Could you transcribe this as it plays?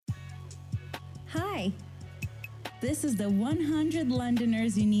Hi, this is the 100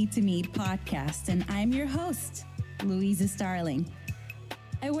 Londoners You Need to Meet podcast, and I'm your host, Louisa Starling.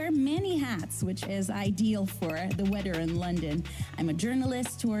 I wear many hats, which is ideal for the weather in London. I'm a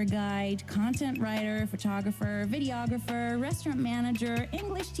journalist, tour guide, content writer, photographer, videographer, restaurant manager,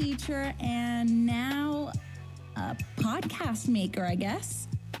 English teacher, and now a podcast maker, I guess.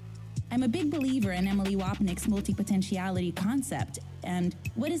 I'm a big believer in Emily Wapnick's multi-potentiality concept. And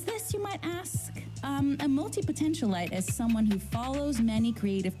what is this, you might ask? A multi-potentialite is someone who follows many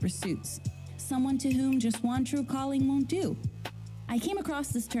creative pursuits, someone to whom just one true calling won't do. I came across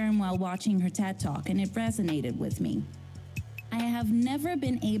this term while watching her TED Talk, and it resonated with me. I have never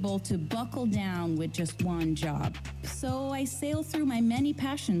been able to buckle down with just one job, so I sail through my many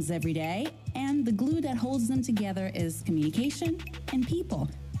passions every day, and the glue that holds them together is communication and people.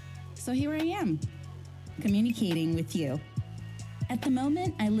 So here I am, communicating with you. At the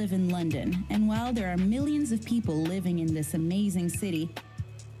moment, I live in London, and while there are millions of people living in this amazing city,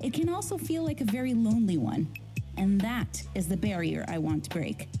 it can also feel like a very lonely one. And that is the barrier I want to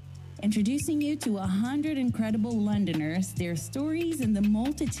break. Introducing you to 100 incredible Londoners, their stories, and the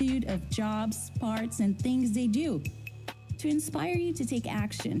multitude of jobs, parts, and things they do. To inspire you to take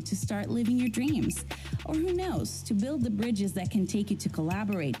action, to start living your dreams, or who knows, to build the bridges that can take you to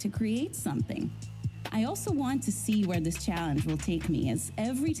collaborate, to create something. I also want to see where this challenge will take me, as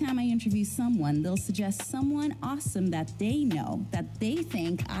every time I interview someone, they'll suggest someone awesome that they know, that they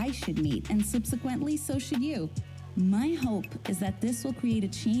think I should meet, and subsequently, so should you. My hope is that this will create a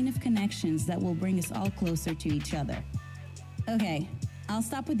chain of connections that will bring us all closer to each other. Okay, I'll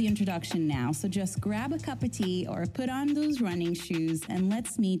stop with the introduction now, so just grab a cup of tea or put on those running shoes and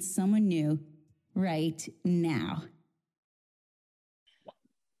let's meet someone new right now.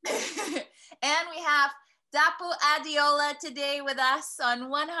 And we have Dapo Adeola today with us on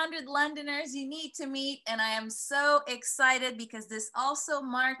 100 Londoners You Need to Meet. And I am so excited because this also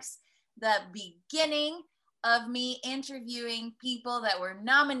marks the beginning of me interviewing people that were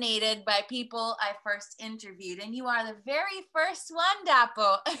nominated by people I first interviewed. And you are the very first one,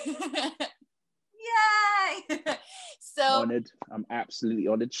 Dapo. Yay! So honored. I'm absolutely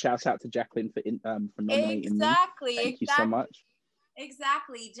honored. Shout out to Jacqueline for nominating me. Thank you so much.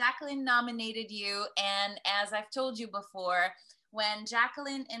 Exactly. Jacqueline nominated you. And as I've told you before, when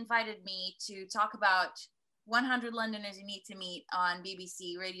Jacqueline invited me to talk about 100 Londoners You Need to Meet on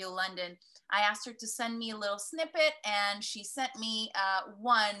BBC Radio London, I asked her to send me a little snippet, and she sent me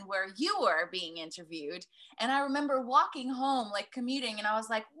one where you were being interviewed. And I remember walking home, like commuting, and I was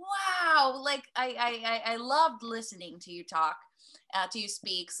like, wow, like I loved listening to you talk. To you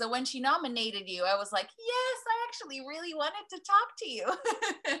speak. So when she nominated you, I was like, yes, I actually really wanted to talk to you.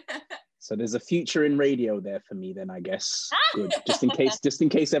 So there's a future in radio there for me then, I guess. Good. Just in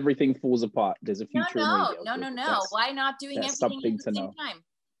case everything falls apart, there's a future in radio. No. Why not doing everything at the same know. time?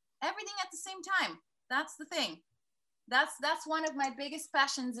 Everything at the same time. That's the thing. That's one of my biggest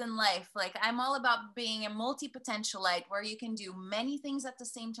passions in life. Like, I'm all about being a multi-potentialite where you can do many things at the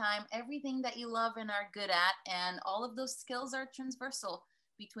same time, everything that you love and are good at, and all of those skills are transversal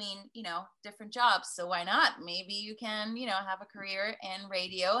between, different jobs. So why not? Maybe you can, have a career in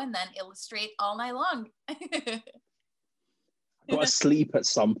radio and then illustrate all night long. I gotta sleep at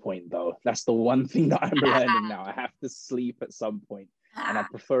some point though. That's the one thing that I'm learning now. I have to sleep at some point. And I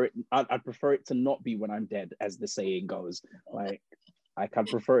prefer it to not be when I'm dead, as the saying goes. Like, I can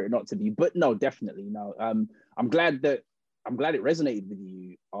prefer it not to be, but no, definitely no. I'm glad it resonated with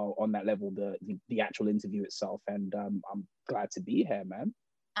you on that level, the actual interview itself, and I'm glad to be here, man.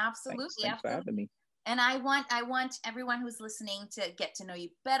 Absolutely, thanks for having me. And I want everyone who's listening to get to know you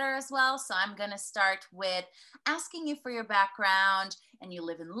better as well. So I'm gonna start with asking you for your background. And you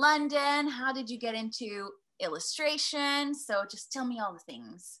live in London. How did you get into illustration? So just tell me all the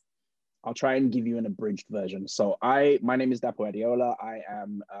things. I'll try and give you an abridged version. So my name is Dapo Adeola. I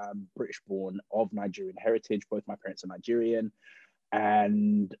am British born of Nigerian heritage. Both my parents are Nigerian.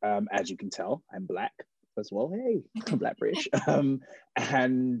 And as you can tell, I'm Black as well. Hey, I'm Black British. I'm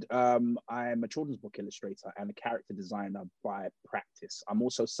a children's book illustrator and a character designer by practice. I'm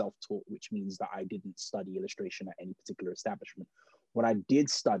also self-taught, which means that I didn't study illustration at any particular establishment. What I did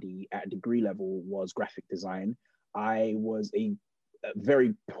study at degree level was graphic design. I was a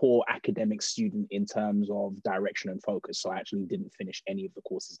very poor academic student in terms of direction and focus. So I actually didn't finish any of the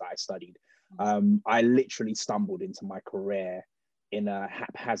courses that I studied. I literally stumbled into my career in a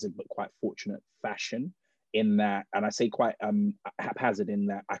haphazard but quite fortunate fashion, in that, and I say quite haphazard in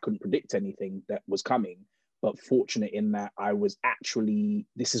that I couldn't predict anything that was coming, but fortunate in that I was actually,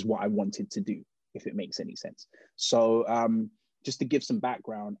 this is what I wanted to do, if it makes any sense. So just to give some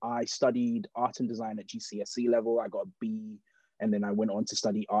background, I studied art and design at GCSE level. I got a B, and then I went on to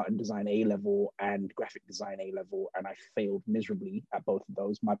study art and design A level and graphic design A level, and I failed miserably at both of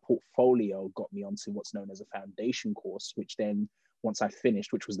those. My portfolio got me onto what's known as a foundation course, which then, once I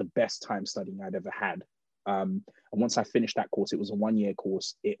finished, which was the best time studying I'd ever had. And once I finished that course, it was a 1-year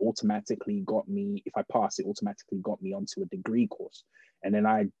course. It automatically got me, if I passed, it automatically got me onto a degree course. And then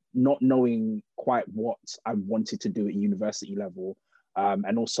I, not knowing quite what I wanted to do at university level,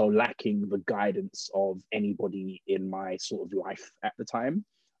 and also lacking the guidance of anybody in my sort of life at the time,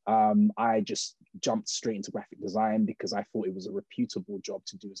 I just jumped straight into graphic design because I thought it was a reputable job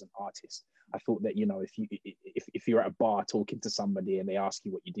to do as an artist. I thought that, you know, if you're at a bar talking to somebody and they ask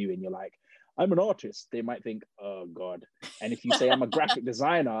you what you do and you're like, I'm an artist, they might think, oh God. And if you say I'm a graphic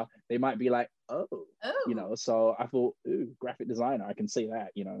designer, they might be like, oh, you know. So I thought, ooh, graphic designer, I can say that,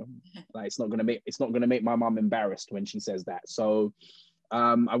 you know, like it's not gonna make my mom embarrassed when she says that. So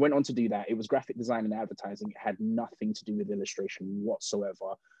I went on to do that. It was graphic design and advertising. It had nothing to do with illustration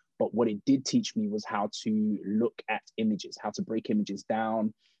whatsoever. But what it did teach me was how to look at images, how to break images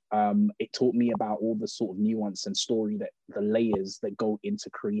down. It taught me about all the sort of nuance and story, that the layers that go into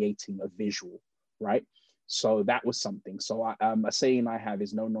creating a visual, right? So that was something. So a saying I have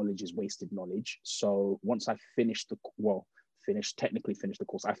is, no knowledge is wasted knowledge. So once I technically finished the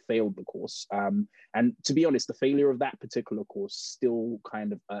course, I failed the course. And to be honest, the failure of that particular course still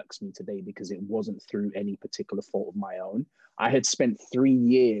kind of irks me today, because it wasn't through any particular fault of my own. I had spent 3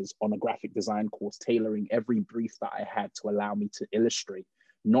 years on a graphic design course, tailoring every brief that I had to allow me to illustrate,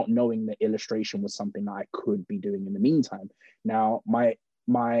 not knowing that illustration was something that I could be doing in the meantime. Now, my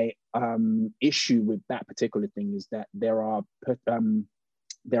issue with that particular thing is that there are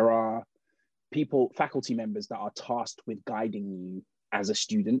faculty members that are tasked with guiding you as a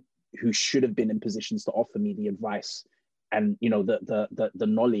student, who should have been in positions to offer me the advice and, you know, the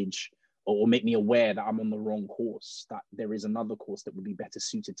knowledge, or make me aware that I'm on the wrong course, that there is another course that would be better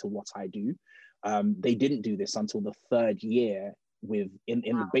suited to what I do. They didn't do this until the third year.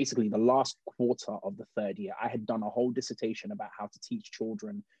 Basically the last quarter of the third year, I had done a whole dissertation about how to teach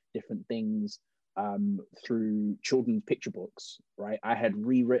children different things through children's picture books, right? I had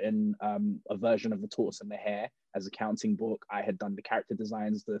rewritten a version of The Tortoise and the Hare as a counting book. I had done the character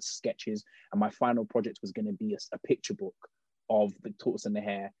designs, the sketches, and my final project was going to be a picture book of The Tortoise and the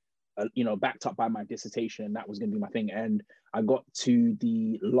Hare, you know, backed up by my dissertation, and that was going to be my thing. And I got to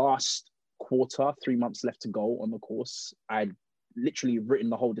the last quarter, 3 months left to go on the course. I'd literally written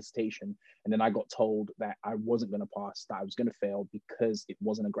the whole dissertation, and then I got told that I wasn't going to pass, that I was going to fail, because it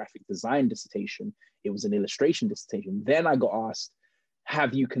wasn't a graphic design dissertation, it was an illustration dissertation. Then I got asked,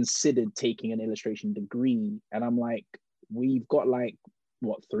 have you considered taking an illustration degree? And I'm like, we've got like,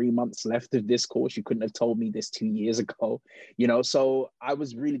 what, 3 months left of this course? You couldn't have told me this 2 years ago, you know? So I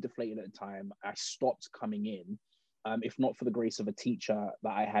was really deflated at the time. I stopped coming in. If not for the grace of a teacher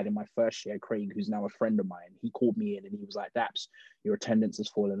that I had in my first year, Craig, who's now a friend of mine. He called me in and he was like, Daps, your attendance has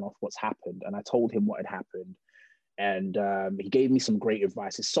fallen off. What's happened? And I told him what had happened. And he gave me some great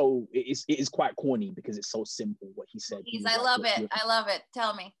advice. It is quite corny because it's so simple what he said. I love it. I love it.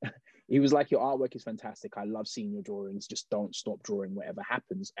 Tell me. He was like, your artwork is fantastic. I love seeing your drawings. Just don't stop drawing whatever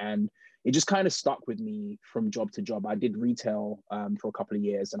happens. And it just kind of stuck with me from job to job. I did retail for a couple of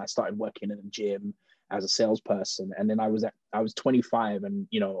years, and I started working in a gym as a salesperson. And then I was 25, and,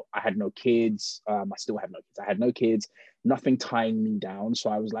 you know, I had no kids. I still have no kids. I had no kids, nothing tying me down. So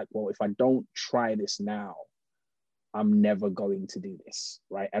I was like, well, if I don't try this now, I'm never going to do this,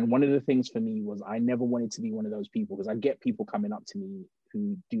 right? And one of the things for me was, I never wanted to be one of those people, because I get people coming up to me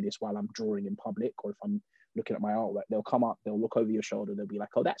who do this while I'm drawing in public, or if I'm looking at my artwork, they'll come up, they'll look over your shoulder, they'll be like,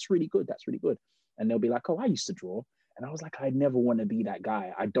 oh, that's really good, that's really good. And they'll be like, oh, I used to draw. And I was like, I never want to be that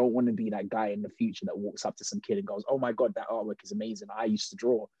guy. I don't want to be that guy in the future that walks up to some kid and goes, oh my God, that artwork is amazing, I used to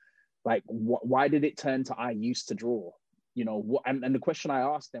draw. Like, why did it turn to I used to draw? You know, what? And the question I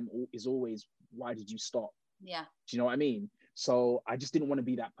ask them is always, why did you stop? Yeah. Do you know what I mean? So I just didn't want to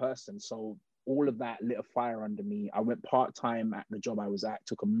be that person. So all of that lit a fire under me. I went part-time at the job I was at,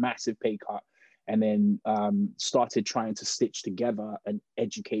 took a massive pay cut, and then started trying to stitch together an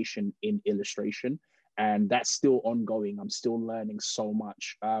education in illustration. And that's still ongoing. I'm still learning so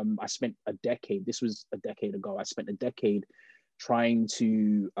much. I spent a decade, this was a decade ago, I spent a decade trying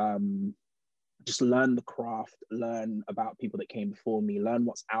to just learn the craft, learn about people that came before me, learn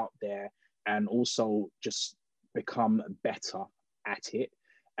what's out there, and also just become better at it.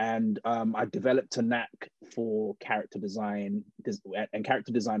 And I developed a knack for character design. And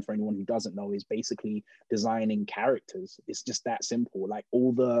character design, for anyone who doesn't know, is basically designing characters. It's just that simple. Like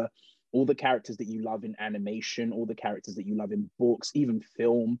all the all the characters that you love in animation, all the characters that you love in books, even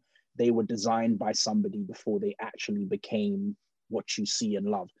film, they were designed by somebody before they actually became what you see and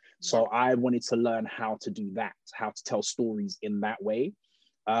love. So I wanted to learn how to do that, how to tell stories in that way.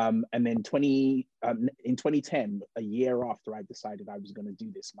 And then in 2010, a year after I decided I was going to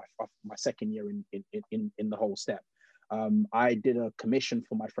do this, my second year in the whole step, I did a commission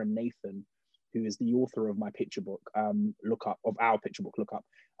for my friend Nathan, who is the author of my picture book, Look Up.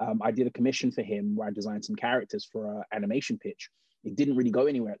 I did a commission for him where I designed some characters for an animation pitch. It didn't really go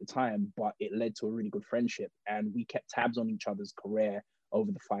anywhere at the time, but it led to a really good friendship, and we kept tabs on each other's career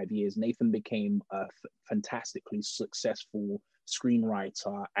over the 5 years. Nathan became a fantastically successful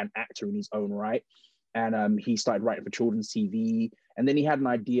screenwriter and actor in his own right. And he started writing for children's TV. And then he had an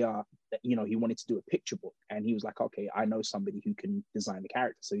idea that, you know, he wanted to do a picture book. And he was like, okay, I know somebody who can design the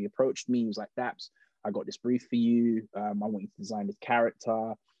character. So he approached me. He was like, Daps, I got this brief for you. I want you to design this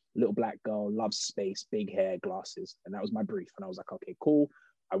character. Little black girl, loves space, big hair, glasses. And that was my brief. And I was like, okay, cool.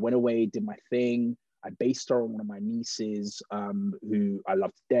 I went away, did my thing. I based her on one of my nieces, who I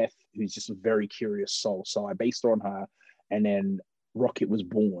love to death, who's just a very curious soul. So I based her on her. And then Rocket was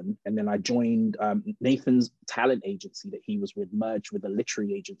born. And then I joined Nathan's talent agency that he was with, merged with a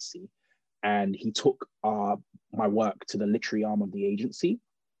literary agency. And he took my work to the literary arm of the agency.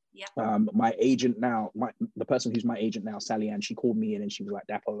 Yeah. My agent now, the person who's my agent now, Sally Ann, she called me in and she was like,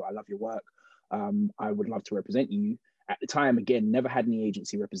 Dapo, I love your work. I would love to represent you. At the time, again, never had any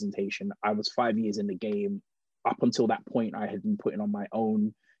agency representation. I was 5 years in the game. Up until that point, I had been putting on my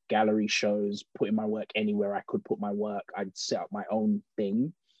own gallery shows, putting my work anywhere I could put my work. I'd set up my own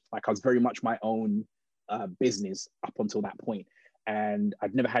thing. Like I was very much my own business up until that point. And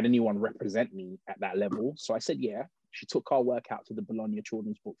I'd never had anyone represent me at that level. So I said, yeah. She took our work out to the Bologna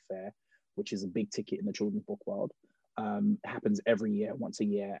Children's Book Fair, which is a big ticket in the children's book world. It happens every year, once a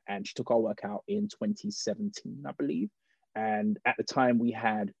year. And she took our work out in 2017, I believe. And at the time we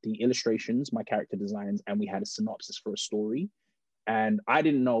had the illustrations, my character designs, and we had a synopsis for a story. And I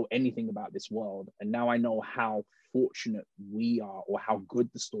didn't know anything about this world. And now I know how fortunate we are, or how good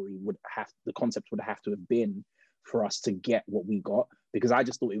the concept would have to have been for us to get what we got, because I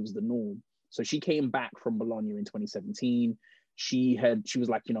just thought it was the norm. So she came back from Bologna in 2017. She was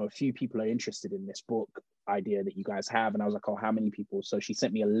like, you know, a few people are interested in this book idea that you guys have. And I was like, oh, how many people? So she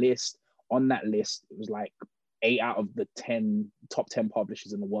sent me a list. On that list, it was like 8 out of the top 10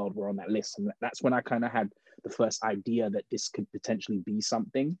 publishers in the world were on that list. And that's when I kind of had the first idea that this could potentially be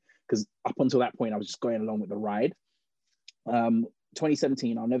something. Because up until that point, I was just going along with the ride.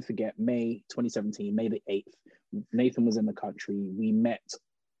 2017, I'll never forget, May 2017, May the 8th, Nathan was in the country. We met.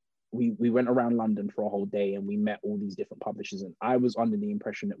 We went around London for a whole day and we met all these different publishers, and I was under the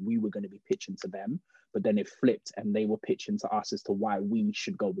impression that we were going to be pitching to them, but then it flipped and they were pitching to us as to why we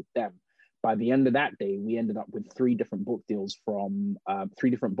should go with them. By the end of that day, we ended up with 3 different book deals from 3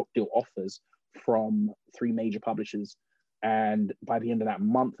 different book deal offers from 3 major publishers. And by the end of that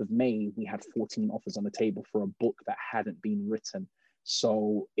month of May, we had 14 offers on the table for a book that hadn't been written.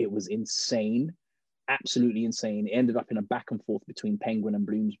 So it was insane. Absolutely insane. It ended up in a back and forth between Penguin and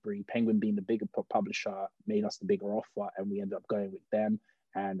Bloomsbury. Penguin, being the bigger publisher, made us the bigger offer, and we ended up going with them,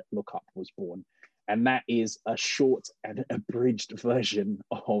 and Look Up was born. And that is a short and abridged version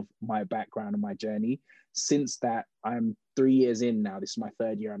of my background and my journey. Since that, I'm 3 years in now. This is my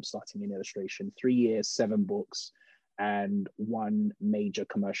 3rd year I'm starting in illustration. 3 years, 7 books, and 1 major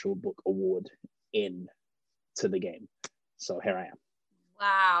commercial book award in to the game. So here I am.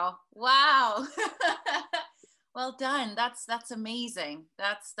 Wow. Well done. That's amazing.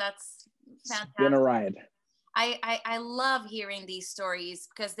 That's fantastic. It's been a ride. I love hearing these stories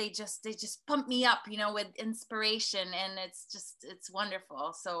because they just pump me up, you know, with inspiration, and it's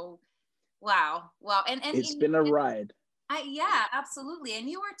wonderful. So wow. And it's been a ride. Yeah, absolutely. And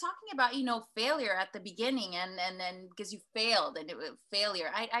you were talking about, you know, failure at the beginning, and because you failed, and it was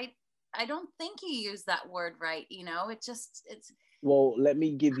failure. I don't think you used that word right, you know. It's well, let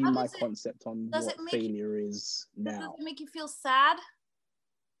me give you my concept on what failure is now. Does it make you feel sad?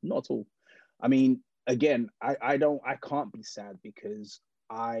 Not at all. I mean, again, I can't be sad because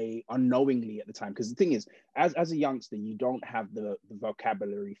I unknowingly at the time, because the thing is, as a youngster, you don't have the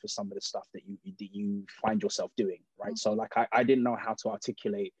vocabulary for some of the stuff that you find yourself doing, right? Mm-hmm. So like I didn't know how to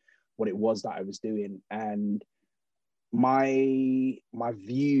articulate what it was that I was doing. And my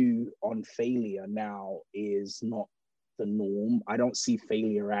view on failure now is not the norm. I don't see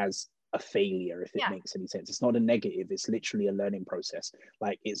failure as a failure, if it makes any sense. It's not a negative. It's literally a learning process.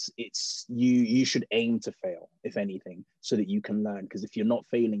 Like it's you should aim to fail, if anything, so that you can learn, because if you're not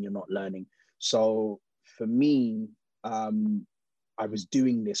failing, you're not learning. So for me, I was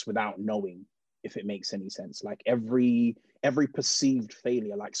doing this without knowing, if it makes any sense. Like every perceived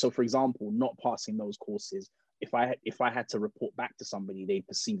failure, like, so for example, not passing those courses, if I had to report back to somebody, they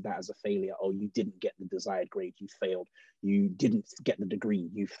perceive that as a failure. Oh, you didn't get the desired grade, you failed. You didn't get the degree,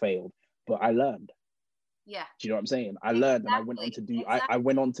 you failed. But I learned. Yeah. Do you know what I'm saying? I learned, and I went on to do, I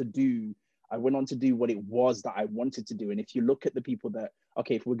went on to do what it was that I wanted to do. And if you look at the people that,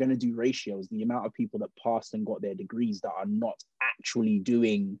 okay, if we're going to do ratios, the amount of people that passed and got their degrees that are not actually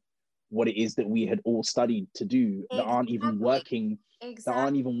doing what it is that we had all studied to do, that aren't even working, that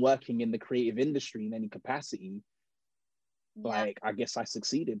aren't even working in the creative industry in any capacity, like, I guess I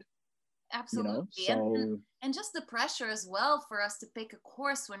succeeded. Absolutely. You know? So, and just the pressure as well for us to pick a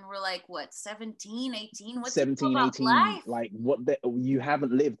course when we're like, what, 17, 18? What's 17, 18, life? Like you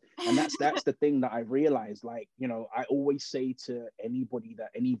haven't lived. And that's the thing that I realized. Like, you know, I always say to anybody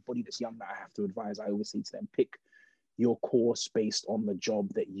that's young that I have to advise, I always say to them, pick your course based on the job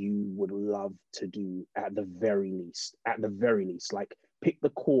that you would love to do at the very least. Like, pick the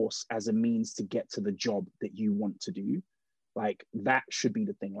course as a means to get to the job that you want to do. Like, that should be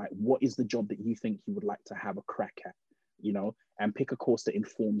the thing. Like, what is the job that you think you would like to have a crack at, you know? And pick a course that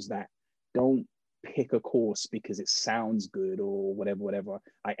informs that. Don't pick a course because it sounds good or whatever.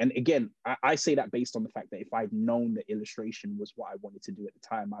 And again, I say that based on the fact that if I'd known that illustration was what I wanted to do at the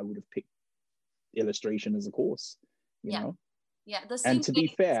time, I would have picked illustration as a course, you know? Yeah. And to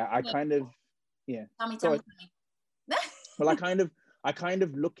be fair, I kind of, Tell me. Well, I kind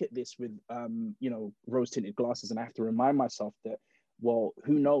of look at this with, you know, rose tinted glasses, and I have to remind myself that, well,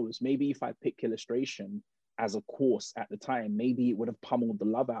 who knows? Maybe if I pick illustration as a course at the time, maybe it would have pummeled the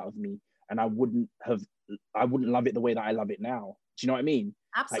love out of me, and I wouldn't love it the way that I love it now. Do you know what I mean?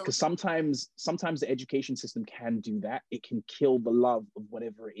 Absolutely. Like, because sometimes the education system can do that. It can kill the love of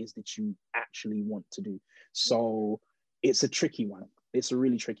whatever it is that you actually want to do. So it's a tricky one. It's a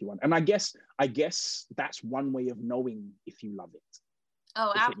really tricky one. And I guess that's one way of knowing if you love it.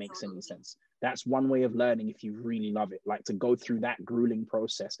 Oh, if absolutely. It makes any sense. That's one way of learning if you really love it, like to go through that grueling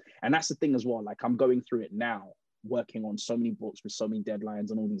process. And that's the thing as well. Like, I'm going through it now, working on so many books with so many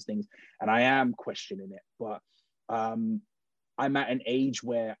deadlines and all these things. And I am questioning it, but I'm at an age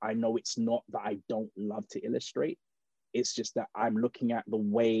where I know it's not that I don't love to illustrate. It's just that I'm looking at the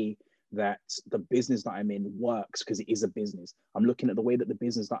way that the business that I'm in works, because it is a business. I'm looking at the way that the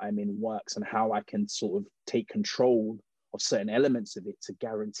business that I'm in works and how I can sort of take control of certain elements of it to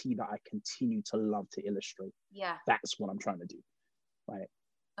guarantee that I continue to love to illustrate. Yeah. That's what I'm trying to do. Right.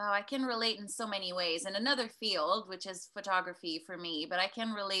 Oh, I can relate in so many ways. In another field, which is photography for me, but I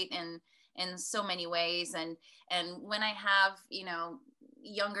can relate in so many ways. And when I have, you know,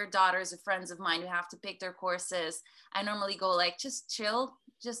 younger daughters or friends of mine who have to pick their courses, I normally go like, just chill,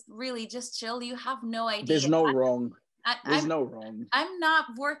 just chill. You have no idea. There's no wrong. There's no wrong. I'm not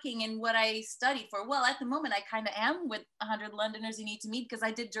working in what I studied for. Well, at the moment, I kind of am with 100 Londoners You Need to Meet, because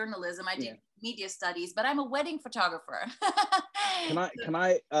I did journalism, I did media studies, but I'm a wedding photographer. Can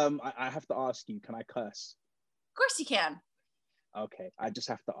I have to ask you, can I curse? Of course you can. Okay, I just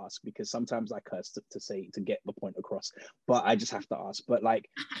have to ask, because sometimes I curse to get the point across, but I just have to ask. But like,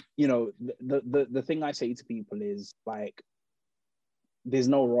 you know, the thing I say to people is like, there's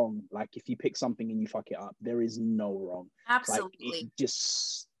no wrong. Like, if you pick something and you fuck it up, there is no wrong. Absolutely. Like,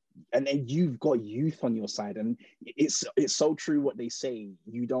 and you've got youth on your side, and it's so true what they say.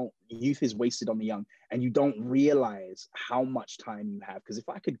 Youth is wasted on the young, and you don't realize how much time you have. Because if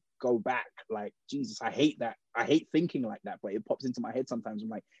I could go back, like, Jesus, I hate that. I hate thinking like that, but it pops into my head sometimes. I'm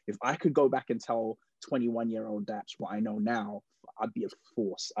like, if I could go back and tell 21-year-old Daps what I know now, I'd be a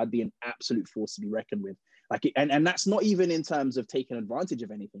force. I'd be an absolute force to be reckoned with. Like, and that's not even in terms of taking advantage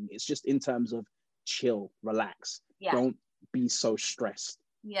of anything. It's just in terms of chill, relax. Yeah. Don't be so stressed.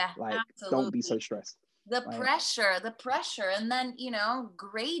 Yeah, like, absolutely. Don't be so stressed. The pressure, and then, you know,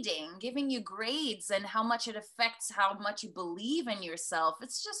 grading, giving you grades, and how much it affects how much you believe in yourself.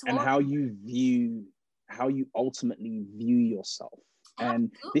 It's just horrible. And how you ultimately view yourself. Absolutely.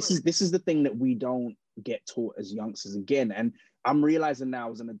 And this is the thing that we don't get taught as youngsters again. And I'm realizing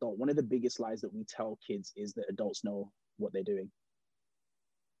now as an adult, one of the biggest lies that we tell kids is that adults know what they're doing.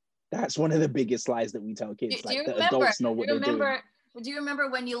 That's one of the biggest lies that we tell kids. Adults know what they're doing. Do you remember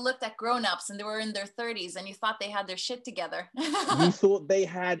when you looked at grown-ups and they were in their 30s and you thought they had their shit together? You thought they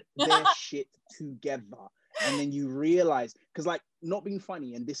had their shit together. And then you realize, because, like, not being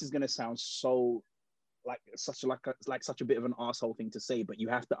funny, and this is going to sound so such a bit of an asshole thing to say, but you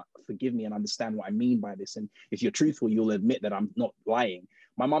have to forgive me and understand what I mean by this. And if you're truthful, you'll admit that I'm not lying.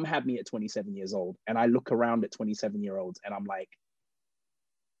 My mom had me at 27 years old, and I look around at 27-year-olds and I'm like,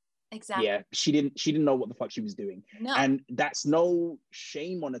 Exactly. Yeah, she didn't know what the fuck she was doing. No. And that's no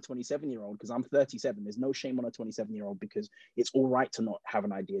shame on a 27-year-old, because I'm 37. There's no shame on a 27-year-old, because it's all right to not have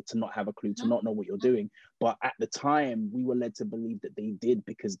an idea, to not have a clue, to not know what you're doing. But at the time, we were led to believe that they did,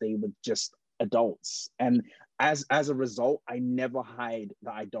 because they were just adults. And as a result, I never hide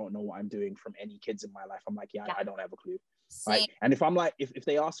that I don't know what I'm doing from any kids in my life. I'm like, yeah. I don't have a clue. Right. And if I'm like, if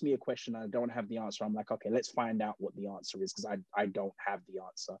they ask me a question and I don't have the answer, I'm like, okay, let's find out what the answer is, because I don't have the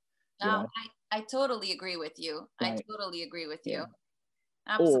answer. You know? I totally agree with you. Right. I totally agree with you.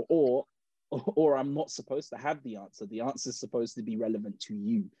 Absolutely. Or I'm not supposed to have the answer. The answer is supposed to be relevant to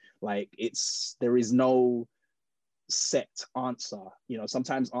you. Like, there is no set answer. You know,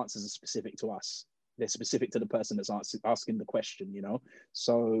 sometimes answers are specific to us. They're specific to the person that's asking the question, you know?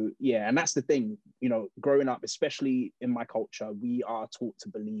 So yeah, and that's the thing, you know, growing up, especially in my culture, we are taught to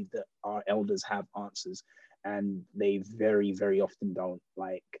believe that our elders have answers, and they very, very often don't.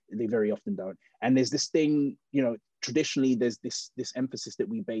 Like, they very often don't. And there's this thing, you know, traditionally there's this emphasis that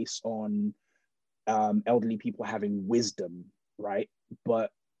we base on elderly people having wisdom, right?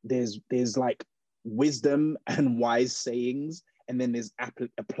 But there's like wisdom and wise sayings, and then there's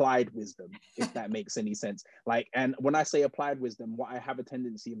applied wisdom, if that makes any sense. Like, and when I say applied wisdom, what I have a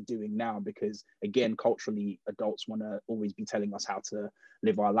tendency of doing now, because again, culturally, adults want to always be telling us how to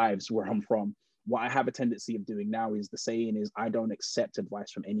live our lives where I'm from. What I have a tendency of doing now is, the saying is, I don't accept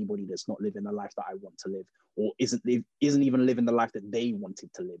advice from anybody that's not living the life that I want to live, or isn't even living the life that they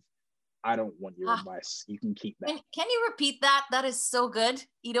wanted to live. I don't want your advice. You can keep that. Can you repeat that? That is so good.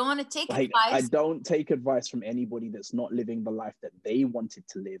 You don't want to take advice. I don't take advice from anybody that's not living the life that they wanted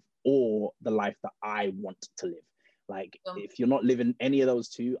to live, or the life that I want to live. Like, if you're not living any of those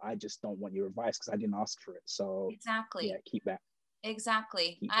two, I just don't want your advice, because I didn't ask for it. So exactly. Yeah, keep that.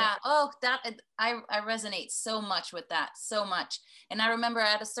 Exactly. Keep that. I resonate so much with that, so much. And I remember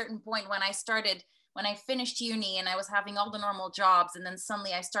at a certain point when I finished uni and I was having all the normal jobs, and then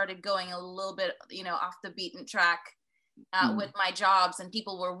suddenly I started going a little bit, you know, off the beaten track with my jobs, and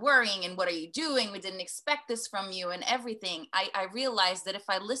people were worrying, and what are you doing? We didn't expect this from you and everything. I realized that if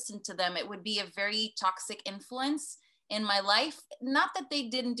I listened to them, it would be a very toxic influence in my life. Not that they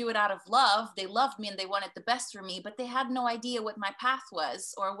didn't do it out of love. They loved me and they wanted the best for me, but they had no idea what my path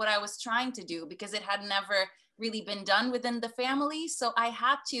was or what I was trying to do, because it had never really been done within the family. So I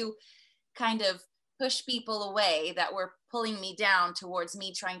had to kind of push people away that were pulling me down towards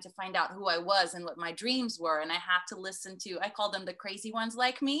me trying to find out who I was and what my dreams were. And I had to listen to, I call them the crazy ones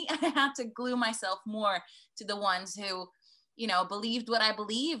like me. I had to glue myself more to the ones who, you know, believed what I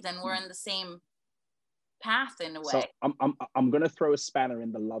believed and were in the same path in a way. So I'm gonna throw a spanner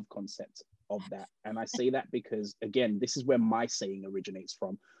in the love concept of that. And I say that because, again, this is where my saying originates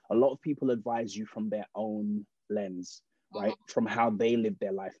from. A lot of people advise you from their own lens, right? From how they live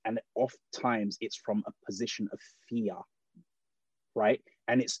their life. And oftentimes it's from a position of fear, right?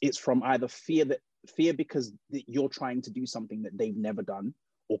 And it's from either fear because you're trying to do something that they've never done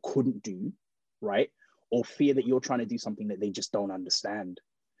or couldn't do, right? Or fear that you're trying to do something that they just don't understand.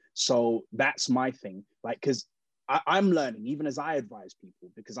 So that's my thing. Like, because I'm learning, even as I advise people,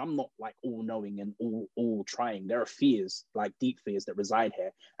 because I'm not like all knowing and all trying. There are fears, like deep fears, that reside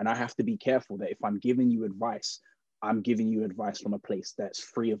here. And I have to be careful that if I'm giving you advice, I'm giving you advice from a place that's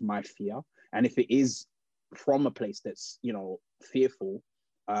free of my fear. And if it is from a place that's, you know, fearful,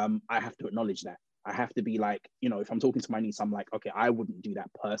 I have to acknowledge that. I have to be like, you know, if I'm talking to my niece, I'm like, okay, I wouldn't do that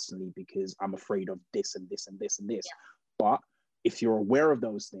personally because I'm afraid of this and this and this and this. Yeah. But if you're aware of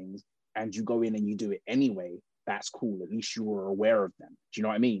those things and you go in and you do it anyway, that's cool. At least you were aware of them. Do you know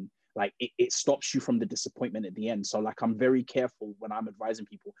what I mean? Like, it stops you from the disappointment at the end. So like, I'm very careful when I'm advising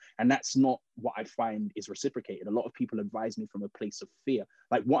people, and that's not what I find is reciprocated. A lot of people advise me from a place of fear.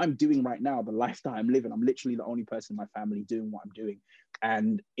 Like what I'm doing right now, the life that I'm living, I'm literally the only person in my family doing what I'm doing.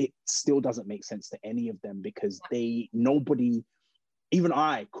 And it still doesn't make sense to any of them, because nobody, even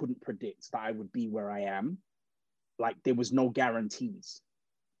I couldn't predict that I would be where I am. Like, there was no guarantees,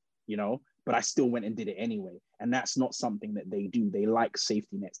 you know, but I still went and did it anyway. And that's not something that they do. They like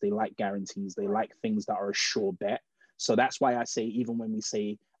safety nets. They like guarantees. They like things that are a sure bet. So that's why I say, even when we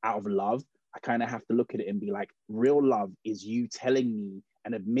say out of love, I kind of have to look at it and be like, real love is you telling me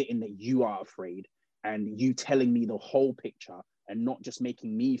and admitting that you are afraid, and you telling me the whole picture, and not just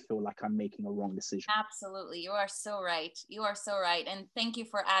making me feel like I'm making a wrong decision. Absolutely. You are so right. You are so right. And thank you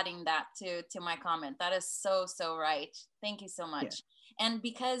for adding that to my comment. That is so, so right. Thank you so much. Yeah. And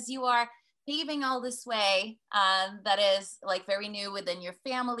because you are paving all this way, that is like very new within your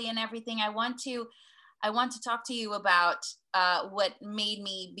family and everything, I want to I want to talk to you about what made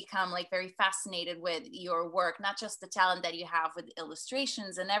me become like very fascinated with your work, not just the talent that you have with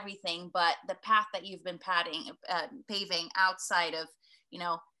illustrations and everything, but the path that you've been paving outside of, you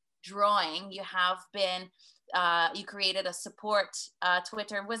know, drawing. You have been, you created a support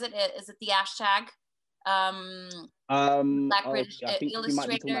Twitter. Is it the hashtag? Black British I think you might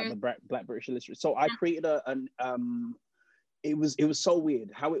be talking about the Black British Illustrators. So I created it was so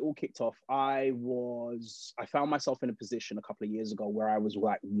weird how it all kicked off. I found myself in a position a couple of years ago where I was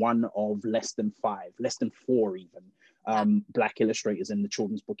like one of less than four even, Black illustrators in the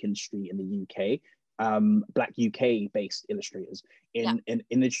children's book industry in the UK, Black UK based illustrators in an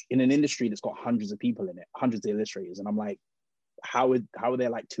industry that's got hundreds of people in it, hundreds of illustrators. And I'm like, how are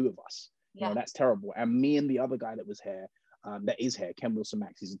there like two of us? You know, that's terrible. And me and the other guy that is here, Ken Wilson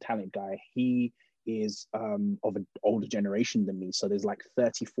Max, he's a talent guy. He is of an older generation than me. So there's like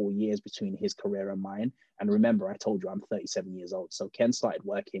 34 years between his career and mine. And remember, I told you I'm 37 years old. So Ken started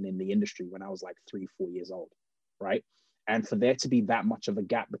working in the industry when I was like 3-4 years old, right? And for there to be that much of a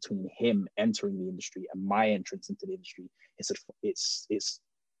gap between him entering the industry and my entrance into the industry, it's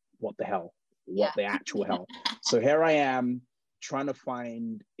what the hell? What the actual hell? So here I am, trying to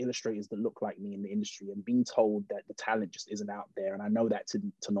find illustrators that look like me in the industry and being told that the talent just isn't out there. And I know that to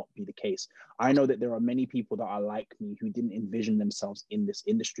not be the case. I know that there are many people that are like me who didn't envision themselves in this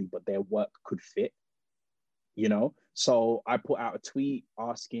industry, but their work could fit, you know? So I put out a tweet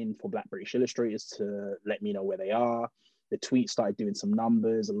asking for Black British illustrators to let me know where they are. The tweet started doing some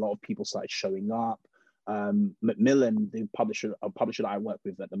numbers. A lot of people started showing up. Macmillan, the publisher that I work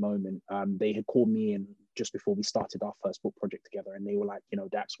with at the moment, they had called me in just before we started our first book project together, and they were like, you know,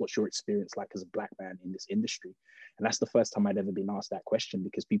 Daps, what's your experience like as a Black man in this industry? And that's the first time I'd ever been asked that question,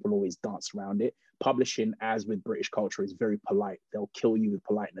 because people always dance around it. Publishing, as with British culture, is very polite. They'll kill you with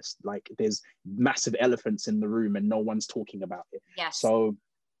politeness. Like there's massive elephants in the room and no one's talking about it. Yes. So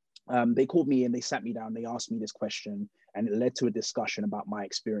they called me and they sat me down, they asked me this question, and it led to a discussion about my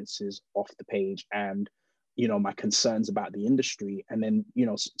experiences off the page and, you know, my concerns about the industry. And then, you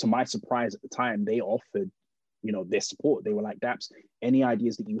know, to my surprise at the time, they offered, you know, their support. They were like, Daps, any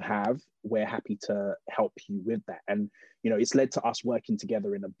ideas that you have, we're happy to help you with that. And, you know, it's led to us working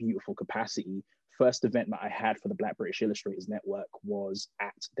together in a beautiful capacity. First event that I had for the Black British Illustrators Network was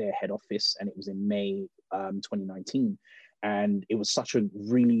at their head office, and it was in May 2019. And it was such a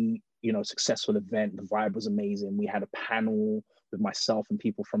really, you know, successful event. The vibe was amazing. We had a panel with myself and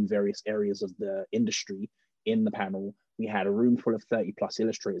people from various areas of the industry in the panel. We had a room full of 30 plus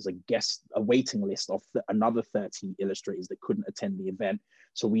illustrators, a waiting list of another 30 illustrators that couldn't attend the event.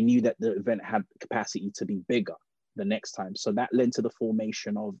 So we knew that the event had capacity to be bigger the next time. So that led to the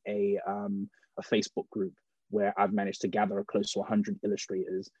formation of a Facebook group, where I've managed to gather close to 100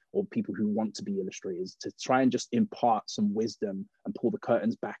 illustrators or people who want to be illustrators to try and just impart some wisdom and pull the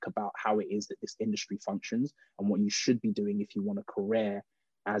curtains back about how it is that this industry functions and what you should be doing if you want a career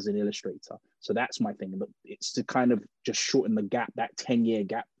as an illustrator. So that's my thing. But it's to kind of just shorten the gap, that 10-year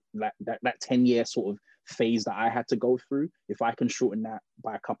gap, that 10-year sort of phase that I had to go through. If I can shorten that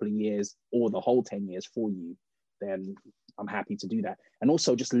by a couple of years or the whole 10 years for you, then I'm happy to do that. And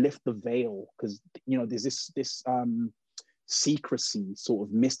also just lift the veil, because, you know, there's this secrecy, sort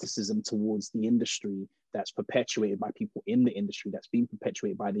of mysticism towards the industry that's perpetuated by people in the industry, that's being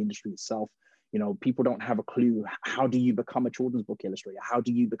perpetuated by the industry itself. You know, people don't have a clue. How do you become a children's book illustrator? How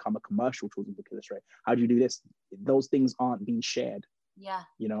do you become a commercial children's book illustrator? How do you do this? Those things aren't being shared. Yeah.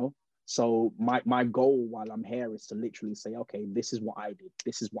 You know? So my goal while I'm here is to literally say, okay, this is what I did.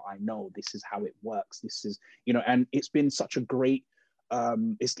 This is what I know. This is how it works. This is, you know, and it's been such a great,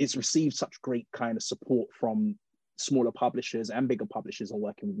 it's received such great kind of support from smaller publishers, and bigger publishers are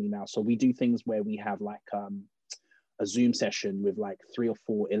working with me now. So we do things where we have like a Zoom session with like 3 or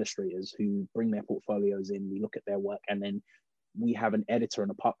 4 illustrators who bring their portfolios in. We look at their work, and then we have an editor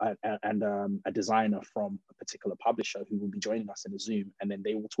and a designer from a particular publisher who will be joining us in a Zoom, and then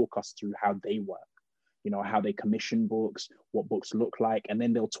they will talk us through how they work, you know, how they commission books, what books look like, and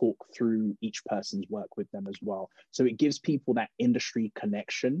then they'll talk through each person's work with them as well. So it gives people that industry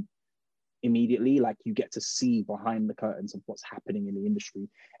connection immediately. Like, you get to see behind the curtains of what's happening in the industry.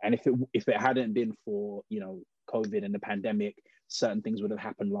 And if it hadn't been for, you know, COVID and the pandemic, certain things would have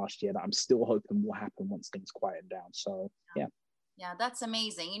happened last year that I'm still hoping will happen once things quieten down. So yeah, that's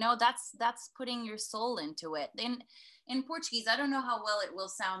amazing. You know, that's putting your soul into it. In Portuguese, I don't know how well it will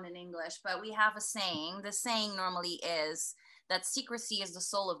sound in English, but we have a saying. The saying normally is that secrecy is the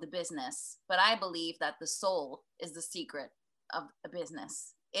soul of the business, but I believe that the soul is the secret of a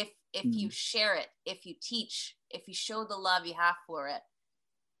business. If you share it, if you teach, if you show the love you have for it,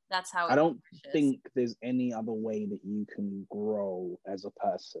 That's how I don't pushes. think there's any other way that you can grow as a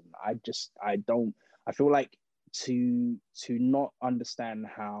person. I feel like to not understand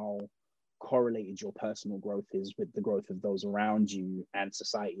how correlated your personal growth is with the growth of those around you and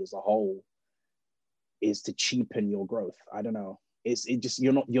society as a whole is to cheapen your growth. I don't know.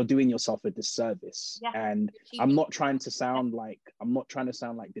 You're doing yourself a disservice. Yeah, and I'm not trying to sound like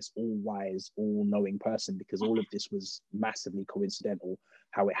this all-wise, all-knowing person, because all of this was massively coincidental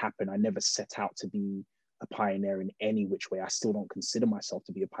how it happened. I never set out to be a pioneer in any which way. I still don't consider myself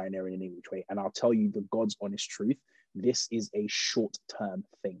to be a pioneer in any which way. And I'll tell you the God's honest truth, this is a short-term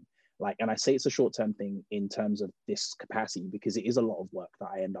thing. Like, and I say it's a short-term thing in terms of this capacity because it is a lot of work that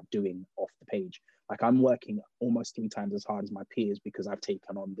I end up doing off the page. Like, I'm working almost 3 times as hard as my peers because I've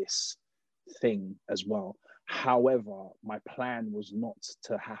taken on this thing as well. However, my plan was not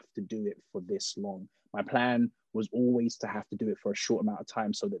to have to do it for this long. My plan was always to have to do it for a short amount of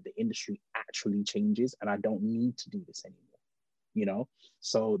time so that the industry actually changes and I don't need to do this anymore, you know?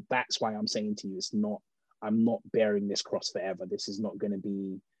 So that's why I'm saying to you, I'm not bearing this cross forever. This is not going to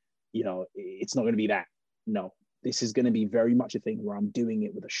be, it's not going to be that. No, this is going to be very much a thing where I'm doing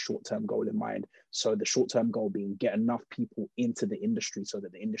it with a short-term goal in mind. So the short-term goal being get enough people into the industry so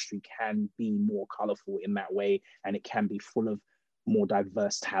that the industry can be more colorful in that way and it can be full of more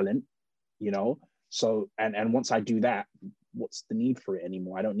diverse talent, So, and once I do that, what's the need for it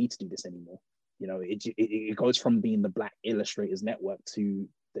anymore? I don't need to do this anymore. It goes from being the Black Illustrators Network to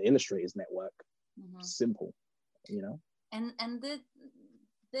the Illustrators Network. Mm-hmm. Simple, And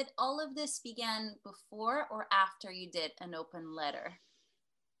did all of this began before or after you did an open letter?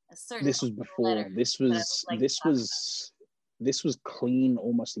 This was before. This was clean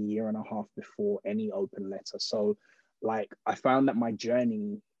almost a year and a half before any open letter. So, like, I found that my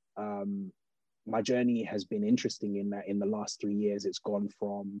journey has been interesting in that in the last 3 years, it's gone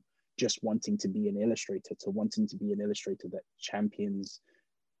from just wanting to be an illustrator to wanting to be an illustrator that champions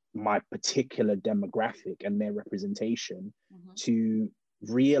my particular demographic and their representation, mm-hmm. to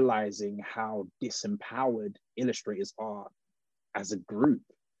realizing how disempowered illustrators are as a group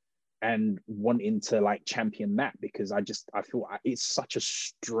and wanting to like champion that, because I feel it's such a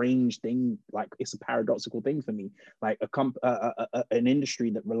strange thing. Like, it's a paradoxical thing for me, like an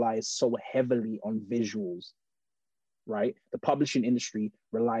industry that relies so heavily on visuals, right? The publishing industry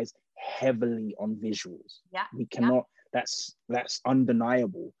relies heavily on visuals. Yeah, we cannot. Yeah. That's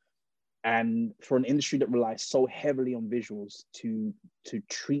undeniable. And for an industry that relies so heavily on visuals to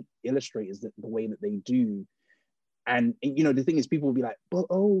treat illustrators the way that they do, and the thing is, people will be like, but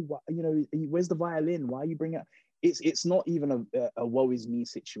where's the violin? Why are you bringing up? It's not even a woe is me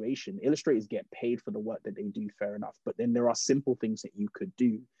situation. Illustrators get paid for the work that they do, fair enough. But then there are simple things that you could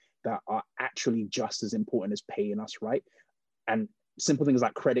do that are actually just as important as paying us, right? And simple things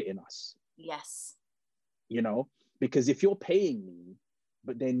like crediting us. Yes. Because if you're paying me,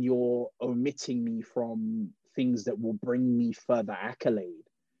 but then you're omitting me from things that will bring me further accolade,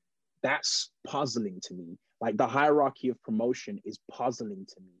 that's puzzling to me. Like, the hierarchy of promotion is puzzling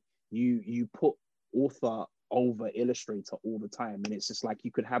to me. You put author over illustrator all the time, and it's just like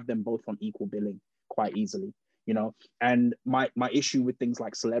you could have them both on equal billing quite easily, And my issue with things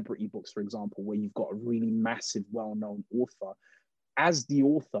like celebrity books, for example, where you've got a really massive, well-known author, as the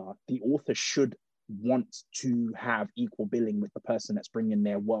author should want to have equal billing with the person that's bringing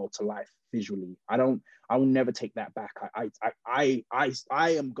their world to life visually. I will never take that back. I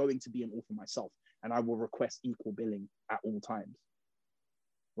am going to be an author myself, and I will request equal billing at all times,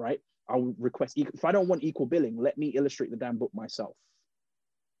 right? I will request if I don't want equal billing, let me illustrate the damn book myself,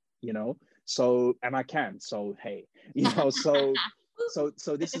 so, and I can, so hey, so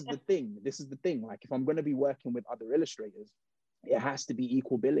this is the thing, like, if I'm going to be working with other illustrators, it has to be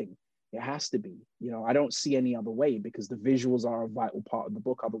equal billing. It has to be, I don't see any other way, because the visuals are a vital part of the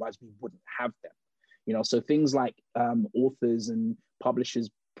book. Otherwise we wouldn't have them, so things like authors and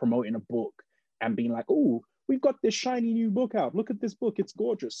publishers promoting a book and being like, oh, we've got this shiny new book out. Look at this book. It's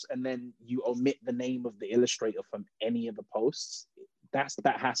gorgeous. And then you omit the name of the illustrator from any of the posts. That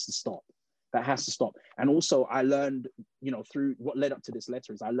has to stop. That has to stop. And also, I learned, through what led up to this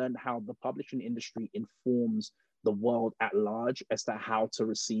letter, is I learned how the publishing industry informs the world at large as to how to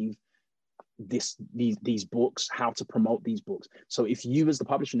receive these books, how to promote these books. So if you, as the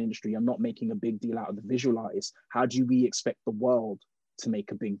publishing industry, are not making a big deal out of the visual artists, how do we expect the world to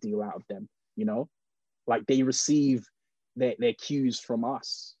make a big deal out of them? Like, they receive their cues from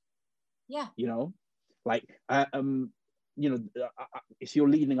us. Yeah. Like, if you're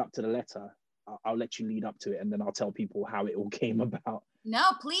leading up to the letter, I'll let you lead up to it, and then I'll tell people how it all came about. No,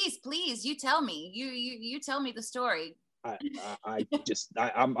 please, you tell me. You tell me the story.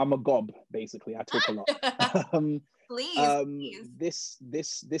 I'm a gob, basically. I talk a lot. Please.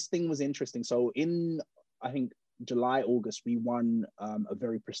 This thing was interesting. So in, I think, July, August, we won a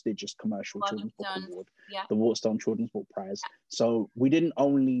very prestigious commercial children's book award, the Waterstone Children's Book Prize. So we didn't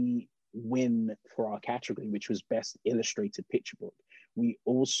only win for our category, which was Best Illustrated Picture Book. We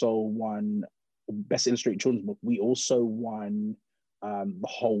also won Best Illustrated Children's Book. We also won the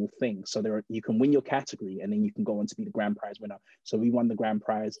whole thing. So you can win your category, and then you can go on to be the grand prize winner. So we won the grand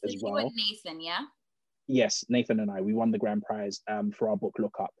prize as well. You and Nathan, yeah? Yes, Nathan and I, we won the grand prize for our book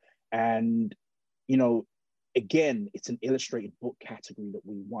Look Up. And, you know, again, it's an illustrated book category that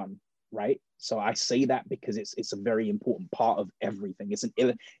we won, right? So I say that because it's a very important part of everything.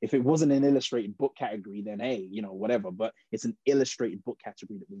 If it wasn't an illustrated book category, then hey, you know, whatever, but it's an illustrated book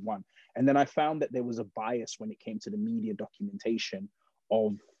category that we won. And then I found that there was a bias when it came to the media documentation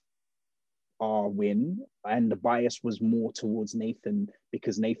of our win, and the bias was more towards Nathan,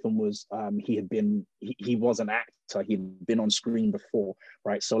 because Nathan was he was an actor, he'd been on screen before,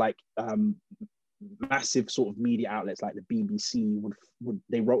 right? So like massive sort of media outlets like the BBC would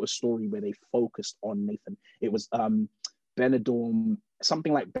they wrote a story where they focused on Nathan. It was Benidorm,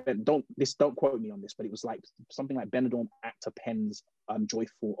 something like, don't quote me on this, but it was like something like Benidorm actor pens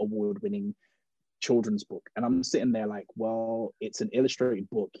Joyful award-winning children's book. And I'm sitting there like, well, it's an illustrated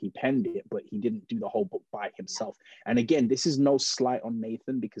book, he penned it, but he didn't do the whole book by himself. And again, this is no slight on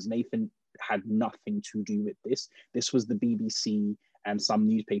Nathan, because Nathan had nothing to do with this. This was the BBC and some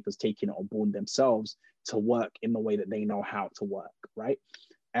newspapers taking it on board themselves to work in the way that they know how to work, right?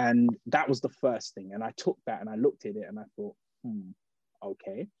 And that was the first thing. And I took that and I looked at it and I thought,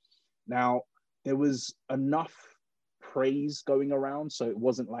 okay. Now, there was enough praise going around, so it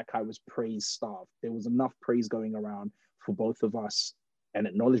wasn't like I was praise starved. There was enough praise going around for both of us and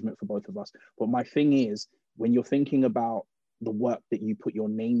acknowledgement for both of us. But my thing is, when you're thinking about the work that you put your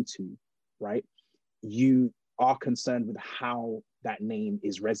name to, right, you are concerned with how that name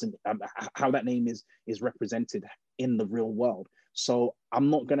is how that name is represented in the real world. So I'm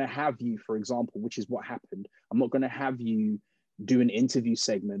not going to have you, for example, which is what happened, I'm not going to have you do an interview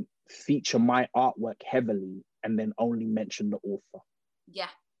segment, feature my artwork heavily, and then only mention the author. Yeah,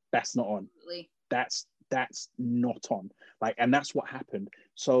 that's not on. Absolutely. That's not on. Like, and that's what happened.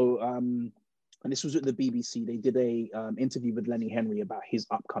 So and this was at the BBC. They did a interview with Lenny Henry about his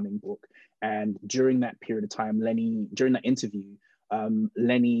upcoming book. And during that period of time, during that interview,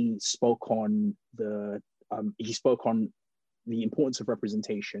 Lenny spoke on the importance of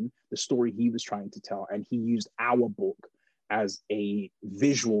representation, the story he was trying to tell, and he used our book as a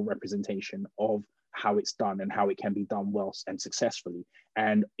visual representation of how it's done and how it can be done well and successfully.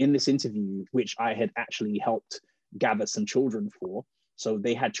 And in this interview, which I had actually helped gather some children for, so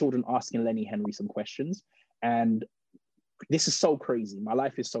they had children asking Lenny Henry some questions. And this is so crazy. My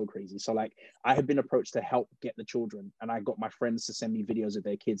life is so crazy. So like, I had been approached to help get the children, and I got my friends to send me videos of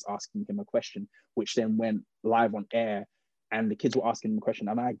their kids asking him a question, which then went live on air, and the kids were asking him a question.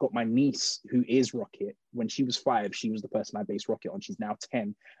 And I got my niece, who is Rocket. When she was 5, she was the person I based Rocket on. She's now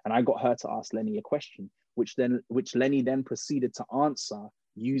 10. And I got her to ask Lenny a question, which Lenny then proceeded to answer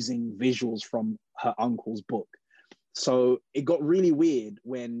using visuals from her uncle's book. So it got really weird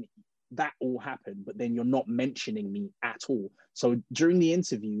when that all happened, but then you're not mentioning me at all. So during the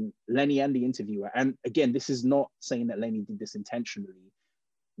interview, Lenny and the interviewer, and again, this is not saying that Lenny did this intentionally.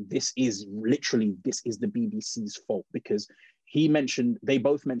 This is the BBC's fault, because they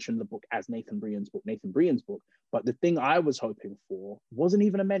both mentioned the book as Nathan Brien's book. But the thing I was hoping for wasn't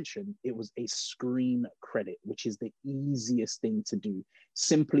even a mention. It was a screen credit, which is the easiest thing to do.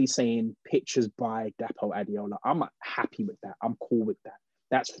 Simply saying pictures by Dapo Adeola. I'm happy with that. I'm cool with that.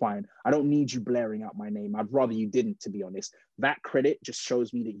 That's fine. I don't need you blaring out my name. I'd rather you didn't, to be honest. That credit just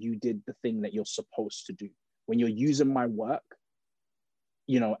shows me that you did the thing that you're supposed to do. When you're using my work,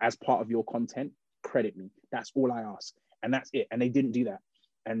 you know, as part of your content, credit me. That's all I ask. And that's it. And they didn't do that.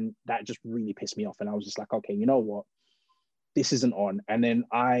 And that just really pissed me off. And I was just like, okay, you know what? This isn't on. And then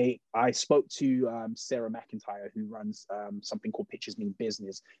I spoke to Sarah McIntyre, who runs something called Pictures Mean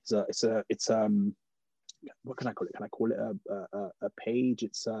Business. It's what can I call it? Can I call it a page?